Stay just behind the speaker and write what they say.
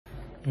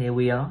here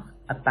we are,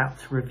 about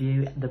to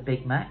review the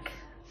Big Mac,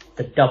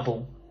 the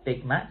double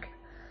Big Mac.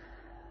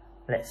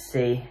 Let's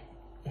see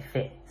if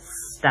it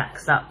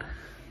stacks up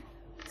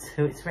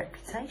to its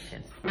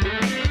reputation.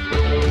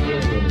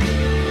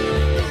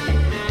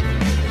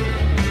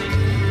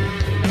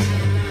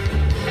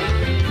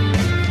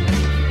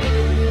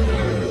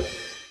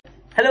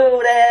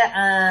 Hello there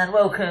and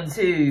welcome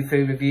to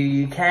Food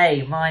Review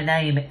UK. My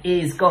name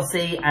is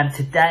Gossi and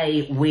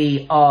today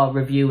we are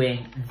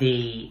reviewing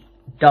the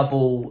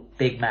double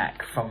Big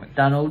Mac from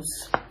McDonald's.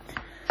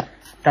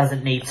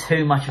 Doesn't need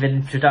too much of an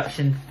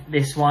introduction,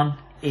 this one.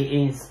 It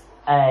is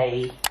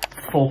a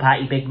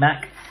 4-patty Big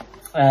Mac.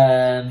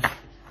 I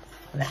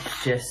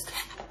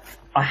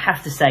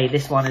have to say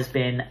this one has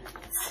been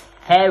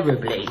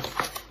terribly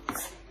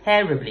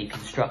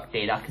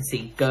constructed. I can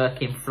see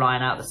gherkin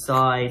flying out the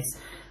sides,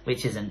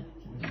 which isn't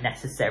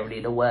necessarily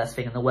the worst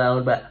thing in the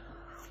world, but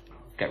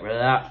get rid of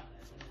that.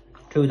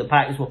 Two of the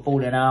patties were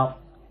falling out.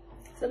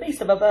 It's a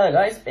beast of a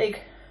burger, it's big.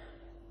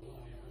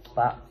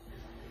 But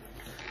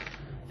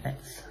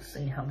let's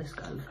see how this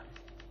goes.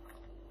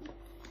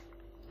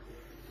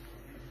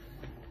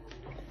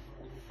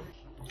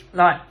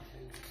 Like,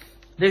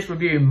 this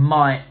review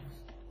might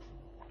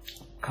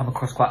come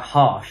across quite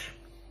harsh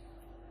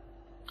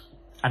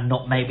and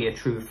not maybe a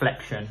true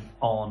reflection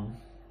on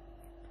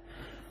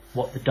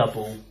what the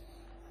double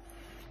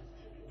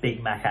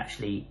Big Mac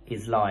actually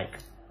is like,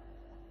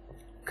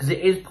 because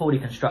it is poorly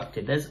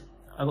constructed.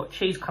 I've got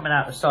cheese coming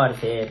out the side of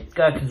here,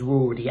 gherkins were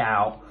already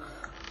out.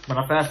 When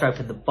I first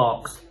opened the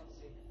box,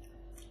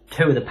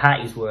 two of the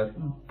patties were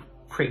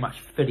pretty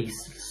much fully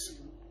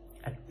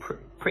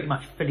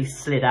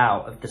slid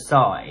out of the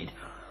side,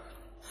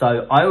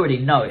 so I already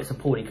know it's a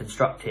poorly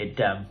constructed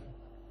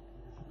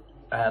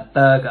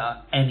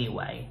burger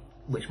anyway,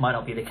 which might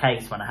not be the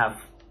case when I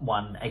have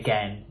one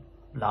again,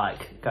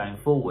 like going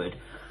forward.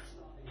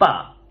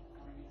 But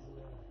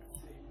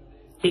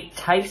it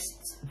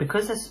tastes,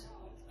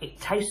 it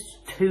tastes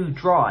too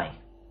dry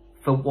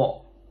for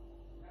what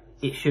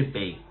it should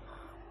be.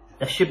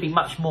 There should be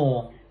much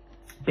more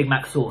Big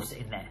Mac sauce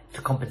in there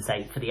to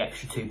compensate for the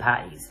extra two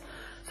patties.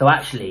 So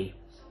actually,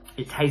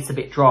 it tastes a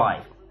bit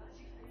dry,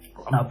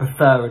 and I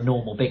prefer a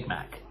normal Big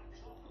Mac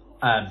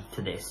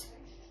to this,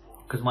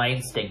 because my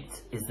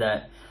instinct is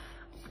that,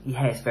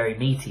 yeah, it's very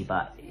meaty,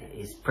 but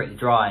it's pretty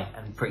dry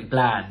and pretty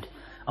bland.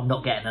 I'm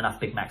not getting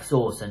enough Big Mac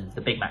sauce, and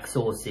the Big Mac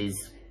sauce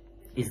is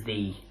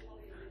the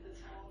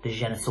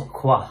je ne sais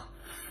quoi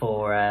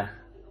for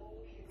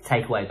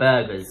takeaway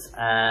burgers.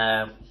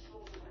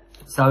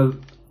 So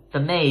for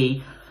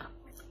me,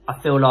 I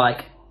feel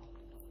like,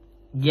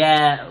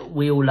 yeah,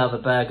 we all love a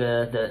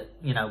burger that,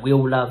 you know, we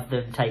all love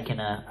them taking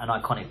an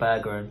iconic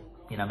burger and,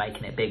 you know,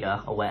 making it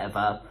bigger or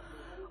whatever.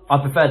 I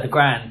prefer the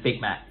grand Big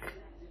Mac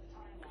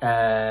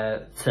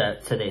to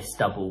this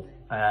double.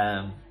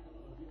 I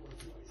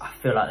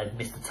feel like they've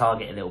missed the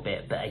target a little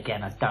bit, but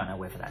again, I don't know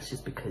whether that's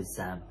just because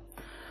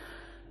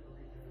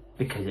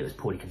it was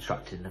poorly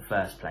constructed in the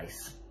first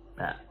place.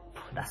 But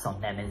that's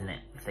on them, isn't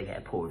it? If they get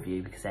a poor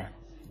review because they're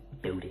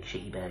building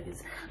shitty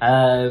burgers.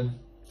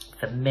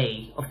 For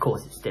me, of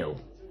course, it's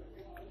still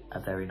a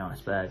very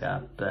nice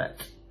burger,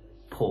 but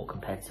poor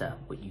compared to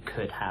what you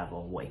could have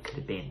or what it could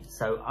have been.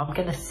 So I'm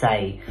gonna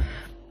say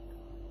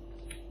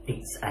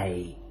it's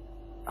a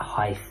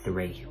high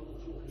 3.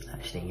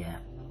 Actually, yeah,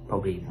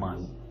 probably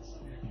one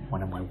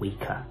of my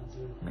weaker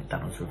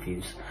McDonald's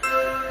reviews.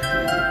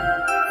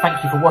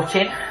 Thank you for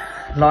watching.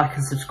 Like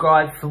and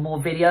subscribe for more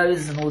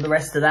videos and all the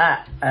rest of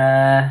that.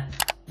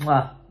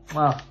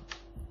 Well,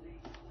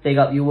 big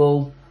up you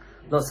all.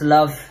 Lots of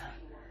love.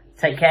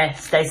 Take care.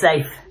 Stay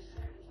safe.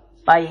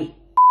 Bye.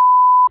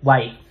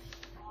 Wait.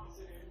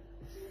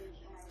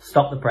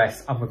 Stop the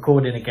press. I'm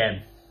recording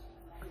again.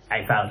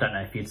 Hey Val, I don't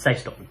know if you'd say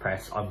stop the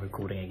press. I'm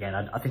recording again.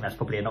 I think that's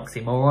probably an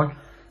oxymoron.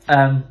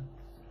 I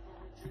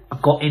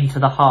got into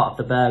the heart of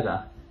the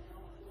burger,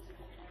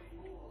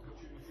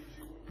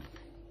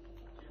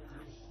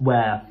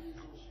 where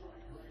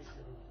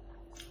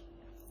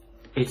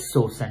it's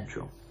sauce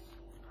central.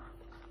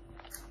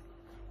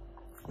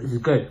 This is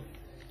good.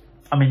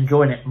 I'm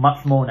enjoying it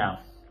much more now.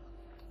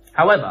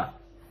 However,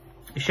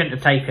 it shouldn't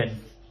have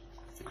taken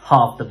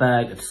half the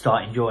burger to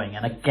start enjoying.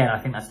 And again, I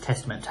think that's a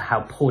testament to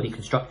how poorly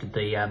constructed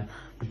the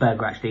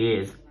burger actually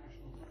is.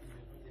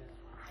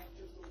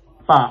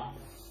 But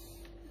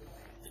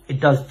it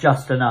does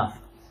just enough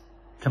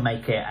to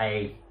make it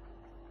a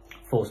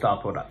 4-star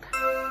product.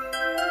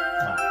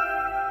 Well,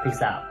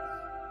 peace out.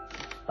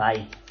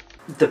 Bye.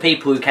 The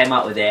people who came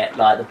up with it,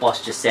 like the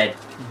boss just said,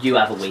 you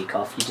have a week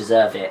off, you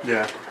deserve it.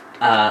 Yeah.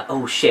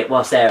 Oh shit,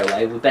 whilst they're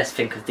away, we best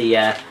think of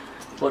the,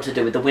 what to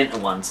do with the winter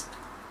ones.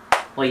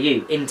 Well,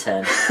 you,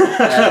 intern.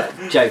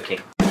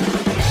 Joking.